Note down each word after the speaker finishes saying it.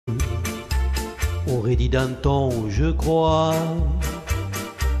aurait dit Danton, je crois,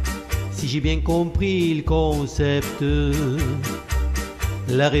 si j'ai bien compris le concept,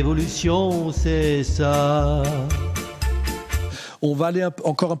 la révolution c'est ça. On va aller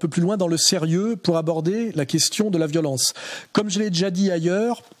encore un peu plus loin dans le sérieux pour aborder la question de la violence. Comme je l'ai déjà dit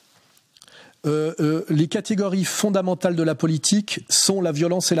ailleurs, les catégories fondamentales de la politique sont la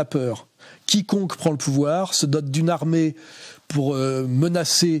violence et la peur. Quiconque prend le pouvoir se dote d'une armée pour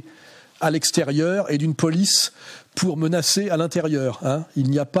menacer à l'extérieur et d'une police pour menacer à l'intérieur. Il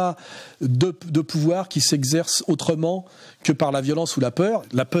n'y a pas de pouvoir qui s'exerce autrement que par la violence ou la peur.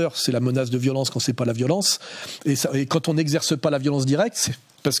 La peur, c'est la menace de violence quand c'est pas la violence. Et quand on n'exerce pas la violence directe, c'est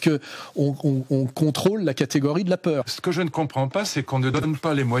parce qu'on contrôle la catégorie de la peur. Ce que je ne comprends pas, c'est qu'on ne donne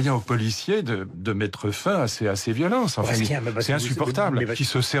pas les moyens aux policiers de mettre fin à ces violences. Enfin, c'est insupportable. Qu'ils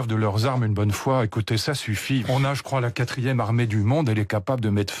se servent de leurs armes une bonne fois, écoutez, ça suffit. On a, je crois, la 4e armée du monde, elle est capable de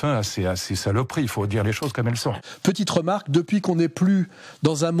mettre fin à ces saloperies. Il faut dire les choses comme elles sont. Petite remarque, depuis qu'on n'est plus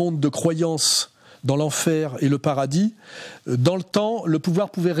dans un monde de croyances, dans l'enfer et le paradis, dans le temps, le pouvoir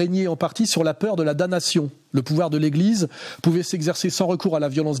pouvait régner en partie sur la peur de la damnation. Le pouvoir de l'Église pouvait s'exercer sans recours à la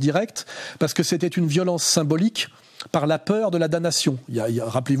violence directe, parce que c'était une violence symbolique par la peur de la damnation.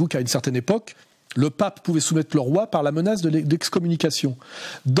 Rappelez-vous qu'à une certaine époque, le pape pouvait soumettre le roi par la menace de l'excommunication.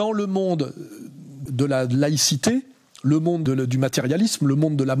 Dans le monde de la laïcité, le monde du matérialisme, le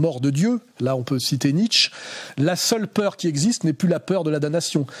monde de la mort de Dieu, là on peut citer Nietzsche, la seule peur qui existe n'est plus la peur de la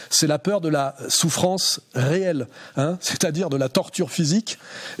damnation, c'est la peur de la souffrance réelle, c'est-à-dire de la torture physique,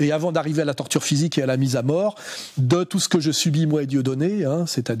 et avant d'arriver à la torture physique et à la mise à mort, de tout ce que je subis moi et Dieu donné,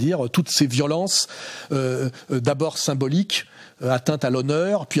 c'est-à-dire toutes ces violences, d'abord symboliques, atteinte à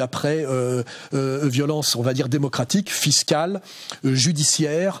l'honneur, puis après violence, on va dire démocratique, fiscale,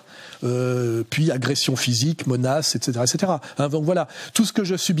 judiciaire, puis agression physique, menace, etc. etc. Donc voilà, tout ce que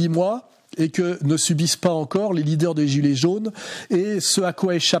je subis moi et que ne subissent pas encore les leaders des Gilets jaunes et ce à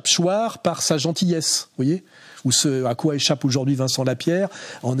quoi échappe Chouard par sa gentillesse, vous voyez, ou ce à quoi échappe aujourd'hui Vincent Lapierre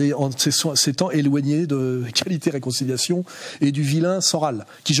en s'étant éloigné de Qualité Réconciliation et du vilain Soral,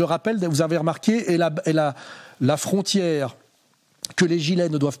 qui, je rappelle, vous avez remarqué, est la frontière que les gilets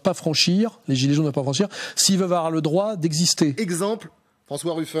ne doivent pas franchir, les gilets jaunes ne doivent pas franchir, s'ils veulent avoir le droit d'exister. Exemple,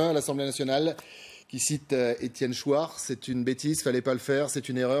 François Ruffin à l'Assemblée nationale, qui cite Étienne Chouard, c'est une bêtise, fallait pas le faire, c'est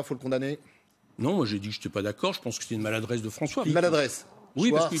une erreur, faut le condamner. Non, moi j'ai dit que je n'étais pas d'accord, je pense que c'était une maladresse de François. Une maladresse. Oui,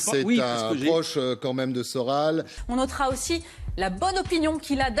 Chouard, parce c'est un proche quand même de Soral. On notera aussi la bonne opinion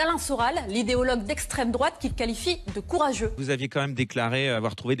qu'il a d'Alain Soral, l'idéologue d'extrême droite qu'il qualifie de courageux. Vous aviez quand même déclaré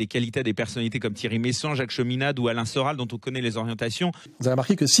avoir trouvé des qualités à des personnalités comme Thierry Messant, Jacques Cheminade ou Alain Soral, dont on connaît les orientations. Vous avez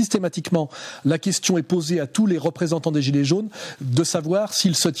remarqué que systématiquement, la question est posée à tous les représentants des Gilets jaunes de savoir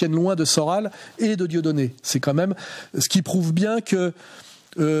s'ils se tiennent loin de Soral et de Dieudonné. C'est quand même ce qui prouve bien que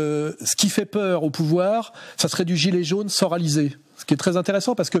ce qui fait peur au pouvoir, ça serait du gilet jaune soralisé. Ce qui est très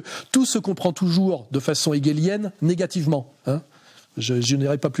intéressant parce que tout se comprend toujours de façon hegelienne négativement. Je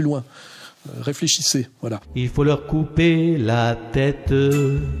n'irai pas plus loin. Réfléchissez, voilà. Il faut leur couper la tête,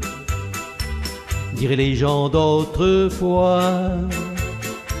 diraient les gens d'autrefois.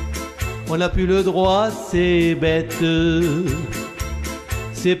 On n'a plus le droit, c'est bête.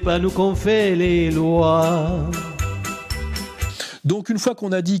 C'est pas nous qu'on fait les lois. Donc une fois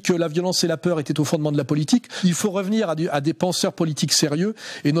qu'on a dit que la violence et la peur étaient au fondement de la politique, il faut revenir à des penseurs politiques sérieux,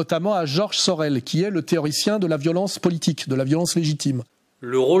 et notamment à Georges Sorel, qui est le théoricien de la violence politique, de la violence légitime.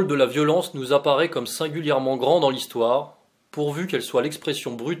 Le rôle de la violence nous apparaît comme singulièrement grand dans l'histoire, pourvu qu'elle soit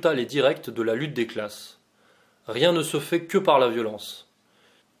l'expression brutale et directe de la lutte des classes. Rien ne se fait que par la violence.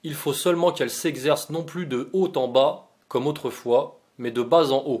 Il faut seulement qu'elle s'exerce non plus de haut en bas, comme autrefois, mais de bas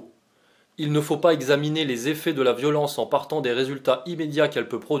en haut. Il ne faut pas examiner les effets de la violence en partant des résultats immédiats qu'elle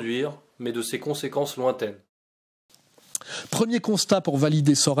peut produire, mais de ses conséquences lointaines. Premier constat pour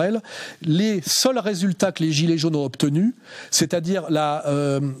valider Sorel, les seuls résultats que les Gilets jaunes ont obtenus, c'est-à-dire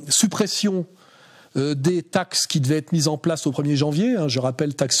la suppression des taxes qui devaient être mises en place au 1er janvier, je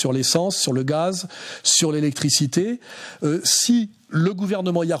rappelle, taxes sur l'essence, sur le gaz, sur l'électricité, si le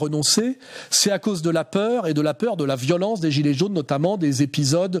gouvernement y a renoncé, c'est à cause de la peur et de la violence des Gilets jaunes, notamment des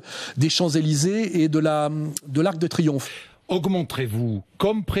épisodes des Champs-Élysées et de l'Arc de Triomphe. Augmenterez-vous,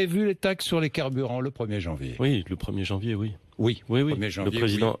 comme prévu, les taxes sur les carburants le 1er janvier? Oui, le 1er janvier, oui. Oui. 1er janvier,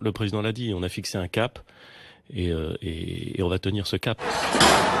 le président l'a dit, on a fixé un cap et on va tenir ce cap.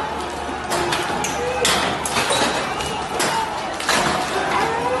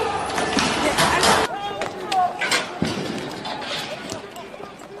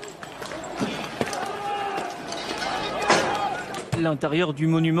 L'intérieur du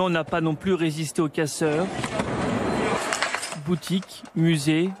monument n'a pas non plus résisté aux casseurs. boutiques,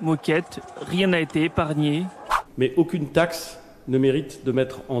 musées, moquettes, rien n'a été épargné. Mais aucune taxe ne mérite de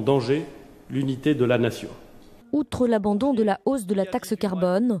mettre en danger l'unité de la nation. Outre l'abandon de la hausse de la taxe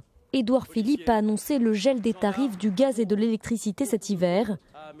carbone, Édouard Philippe a annoncé le gel des tarifs du gaz et de l'électricité cet hiver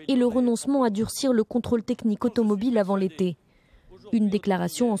et le renoncement à durcir le contrôle technique automobile avant l'été. Une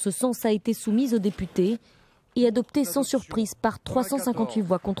déclaration en ce sens a été soumise aux députés et adoptée sans surprise par 358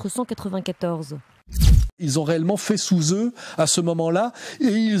 voix contre 194. Ils ont réellement fait sous eux à ce moment-là et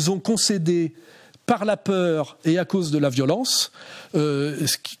ils ont concédé par la peur et à cause de la violence,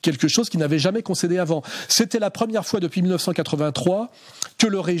 quelque chose qu'ils n'avaient jamais concédé avant. C'était la première fois depuis 1983 que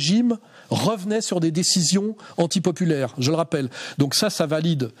le régime revenait sur des décisions antipopulaires, je le rappelle. Donc ça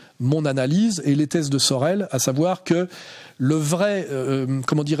valide mon analyse et les thèses de Sorel, à savoir que le vrai,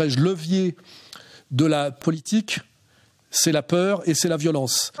 levier de la politique, c'est la peur et c'est la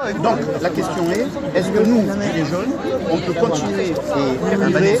violence. Donc la question est-ce que nous, les jeunes, on peut continuer et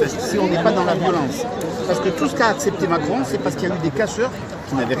vivre si on n'est pas dans la violence? Parce que tout ce qu'a accepté Macron, c'est parce qu'il y a eu des casseurs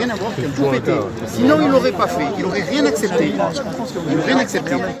qui n'avaient rien à voir, qui ont tout pété. Sinon, il n'aurait pas fait, il n'aurait rien accepté. Il n'aurait rien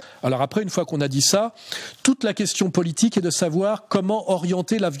accepté. Alors après, une fois qu'on a dit ça, toute la question politique est de savoir comment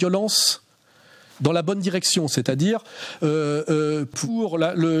orienter la violence dans la bonne direction, c'est-à-dire pour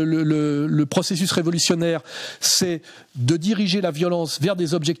le processus révolutionnaire, c'est de diriger la violence vers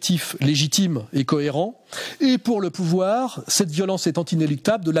des objectifs légitimes et cohérents, et pour le pouvoir, cette violence étant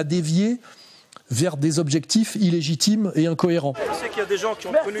inéluctable, de la dévier vers des objectifs illégitimes et incohérents. Je sais qu'il y a des gens qui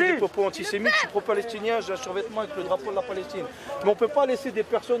ont tenu des propos antisémites, je suis pro-palestinien, j'ai un survêtement avec le drapeau de la Palestine. Mais on ne peut pas laisser des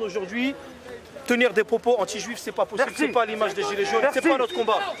personnes aujourd'hui tenir des propos anti-juifs, c'est pas possible, c'est pas l'image des gilets jaunes, c'est pas notre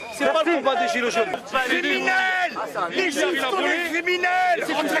combat. C'est pas le combat des gilets jaunes. Criminels! Les juifs sont des criminels!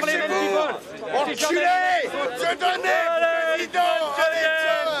 Rentrez-vous! Enculés! Je donnais président! Allez,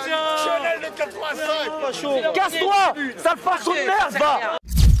 tiens! Chanel de 85! Casse-toi! Sale façon de merde, va!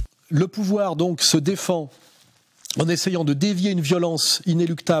 Le pouvoir donc se défend en essayant de dévier une violence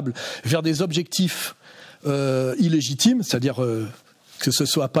inéluctable vers des objectifs illégitimes, c'est-à-dire que ce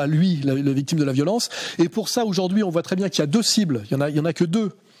soit pas lui la victime de la violence. Et pour ça, aujourd'hui, on voit très bien qu'il y a deux cibles. Il y en a que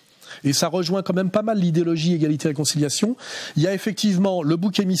deux. Et ça rejoint quand même pas mal l'idéologie égalité-réconciliation. Il y a effectivement le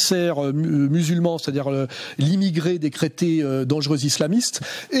bouc émissaire musulman, c'est-à-dire l'immigré décrété dangereux islamiste,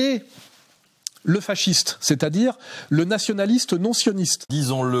 et le fasciste, c'est-à-dire le nationaliste non sioniste.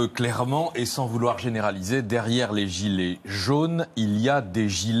 Disons-le clairement et sans vouloir généraliser, derrière les gilets jaunes, il y a des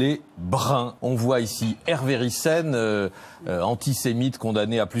gilets bruns. On voit ici Hervé Ryssen, antisémite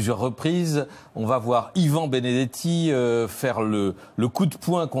condamné à plusieurs reprises. On va voir Yvan Benedetti faire le coup de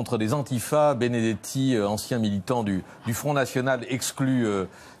poing contre des antifas. Benedetti, ancien militant du Front National, exclu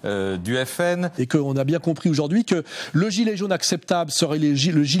du FN. Et qu'on a bien compris aujourd'hui que le gilet jaune acceptable serait le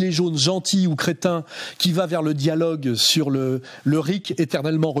gilet jaune gentil ou crétin qui va vers le dialogue sur le RIC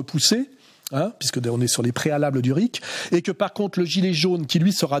éternellement repoussé. Puisque on est sur les préalables du RIC, et que par contre le gilet jaune qui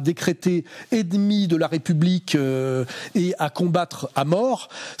lui sera décrété ennemi de la République et à combattre à mort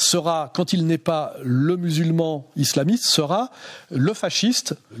sera, quand il n'est pas le musulman islamiste, sera le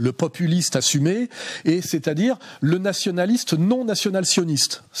fasciste, le populiste assumé, et c'est-à-dire le nationaliste non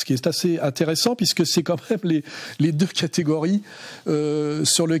national-sioniste. Ce qui est assez intéressant puisque c'est quand même les deux catégories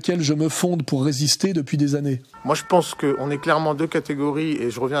sur lesquelles je me fonde pour résister depuis des années. Moi je pense qu'on est clairement deux catégories,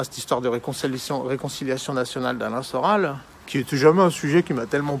 et je reviens à cette histoire de réconciliation nationale d'Alain Soral, qui n'était jamais un sujet qui m'a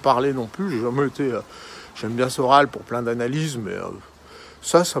tellement parlé non plus. J'aime bien Soral pour plein d'analyses, mais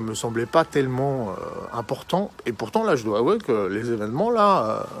ça me semblait pas tellement important. Et pourtant, là, je dois avouer que les événements,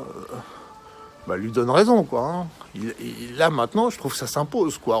 là, lui donnent raison, quoi. Là, maintenant, je trouve que ça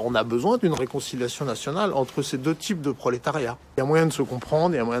s'impose, quoi. On a besoin d'une réconciliation nationale entre ces deux types de prolétariat. Il y a moyen de se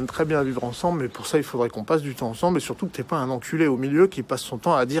comprendre, il y a moyen de très bien vivre ensemble, mais pour ça, il faudrait qu'on passe du temps ensemble, et surtout que t'es pas un enculé au milieu qui passe son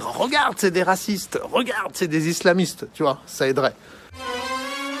temps à dire « Regarde, c'est des racistes, regarde, c'est des islamistes », tu vois, ça aiderait.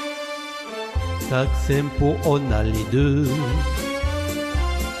 Taxe, impôt, on a les deux.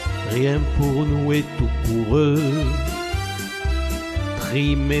 Rien pour nous et tout pour eux.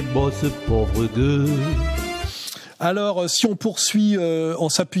 Prime et bosse, pauvres gueux. Alors, si on poursuit en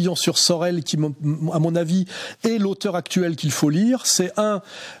s'appuyant sur Sorel, qui, à mon avis, est l'auteur actuel qu'il faut lire, c'est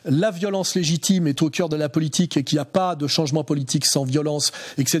la violence légitime est au cœur de la politique et qu'il n'y a pas de changement politique sans violence,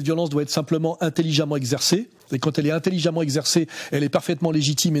 et que cette violence doit être simplement intelligemment exercée. Et quand elle est intelligemment exercée, elle est parfaitement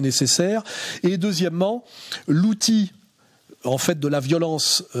légitime et nécessaire. Et deuxièmement, l'outil en fait de la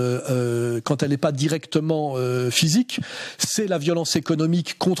violence quand elle n'est pas directement physique, c'est la violence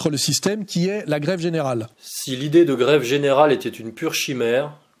économique contre le système qui est la grève générale. Si l'idée de grève générale était une pure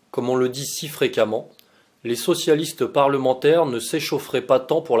chimère, comme on le dit si fréquemment, les socialistes parlementaires ne s'échaufferaient pas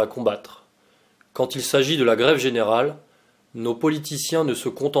tant pour la combattre. Quand il s'agit de la grève générale, Nos politiciens ne se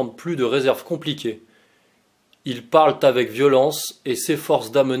contentent plus de réserves compliquées. Ils parlent avec violence et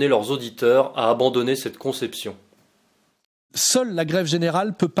s'efforcent d'amener leurs auditeurs à abandonner cette conception. Seule la grève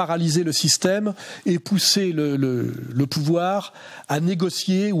générale peut paralyser le système et pousser le pouvoir à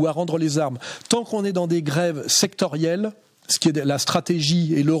négocier ou à rendre les armes. Tant qu'on est dans des grèves sectorielles, ce qui est la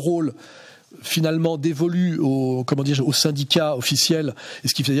stratégie et le rôle finalement dévolu aux syndicats officiels, et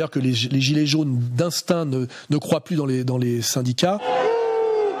ce qui fait d'ailleurs que les gilets jaunes d'instinct ne croient plus dans les syndicats.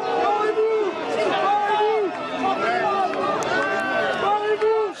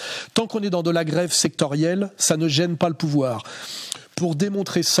 Tant qu'on est dans de la grève sectorielle, ça ne gêne pas le pouvoir. Pour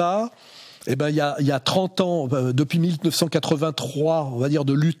démontrer ça, il y a 30 ans, depuis 1983, on va dire,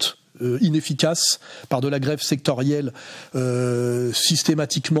 de lutte inefficace par de la grève sectorielle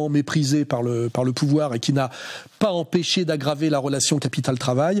systématiquement méprisée par le pouvoir et qui n'a pas empêché d'aggraver la relation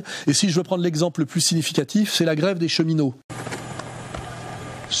capital-travail. Et si je veux prendre l'exemple le plus significatif, c'est la grève des cheminots.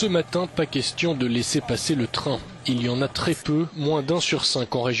 Ce matin, pas question de laisser passer le train. Il y en a très peu, moins d'1 sur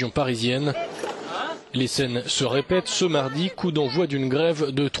 5 en région parisienne. Les scènes se répètent ce mardi, coup d'envoi d'une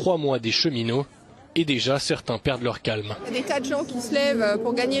grève de 3 mois des cheminots. Et déjà, certains perdent leur calme. Il y a des tas de gens qui se lèvent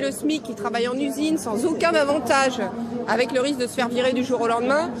pour gagner le SMIC, qui travaillent en usine sans aucun avantage, avec le risque de se faire virer du jour au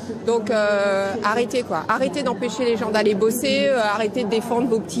lendemain. Donc arrêtez quoi. Arrêtez d'empêcher les gens d'aller bosser, arrêtez de défendre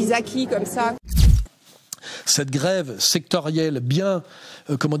vos petits acquis comme ça. Cette grève sectorielle bien,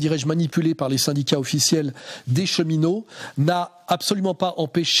 manipulée par les syndicats officiels des cheminots n'a absolument pas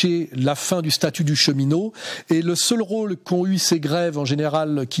empêché la fin du statut du cheminot. Et le seul rôle qu'ont eu ces grèves en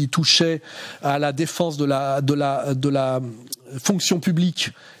général qui touchaient à la défense de la fonction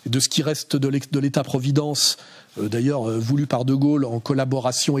publique et de ce qui reste de l'État-providence, d'ailleurs voulu par De Gaulle en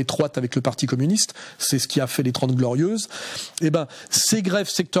collaboration étroite avec le Parti communiste, c'est ce qui a fait les 30 Glorieuses, ces grèves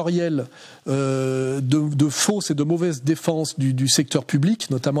sectorielles de fausses et de mauvaises défenses du secteur public,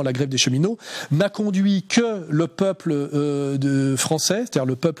 notamment la grève des cheminots, n'a conduit que le peuple français, c'est-à-dire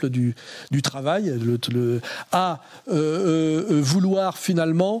le peuple du travail, à vouloir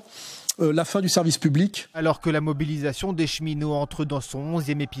finalement la fin du service public. Alors que la mobilisation des cheminots entre dans son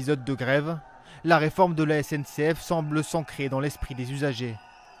 11e épisode de grève, la réforme de la SNCF semble s'ancrer dans l'esprit des usagers.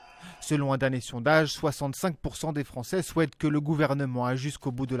 Selon un dernier sondage, 65% des Français souhaitent que le gouvernement aille jusqu'au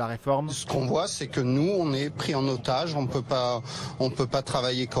bout de la réforme. Ce qu'on voit, c'est que nous, on est pris en otage, on peut pas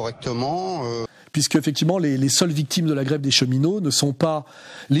travailler correctement. Puisque effectivement les seules victimes de la grève des cheminots ne sont pas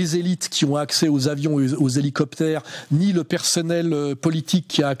les élites qui ont accès aux avions et aux hélicoptères, ni le personnel politique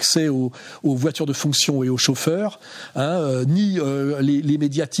qui a accès aux voitures de fonction et aux chauffeurs, ni les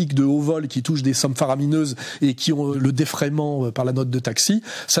médiatiques de haut vol qui touchent des sommes faramineuses et qui ont le défraiement par la note de taxi.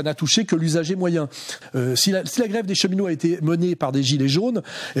 Ça n'a touché que l'usager moyen. Si la grève des cheminots a été menée par des gilets jaunes,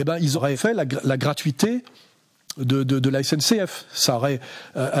 ils auraient fait la gratuité de la SNCF. Ça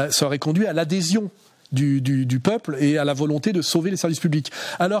aurait conduit à l'adhésion du peuple et à la volonté de sauver les services publics.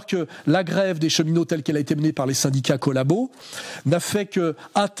 Alors que la grève des cheminots telle qu'elle a été menée par les syndicats collabos n'a fait que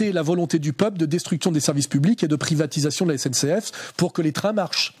hâter la volonté du peuple de destruction des services publics et de privatisation de la SNCF pour que les trains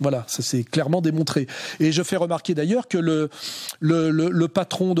marchent. Voilà, ça s'est clairement démontré. Et je fais remarquer d'ailleurs que le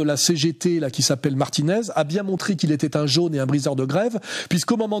patron de la CGT, là, qui s'appelle Martinez, a bien montré qu'il était un jaune et un briseur de grève,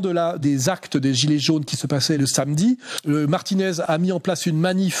 puisqu'au moment des actes des gilets jaunes qui se passaient le samedi, Martinez a mis en place une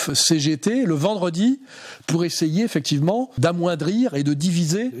manif CGT le vendredi pour essayer effectivement d'amoindrir et de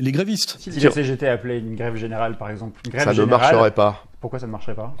diviser les grévistes. Si la CGT appelait une grève générale, par exemple, une grève générale, ne marcherait pas. Pourquoi ça ne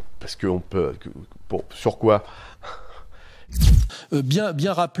marcherait pas? Parce qu'on peut... sur quoi?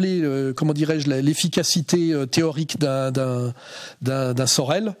 Bien rappeler, l'efficacité théorique d'un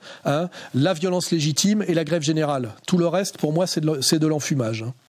Sorel, la violence légitime et la grève générale. Tout le reste, pour moi, c'est de l'enfumage.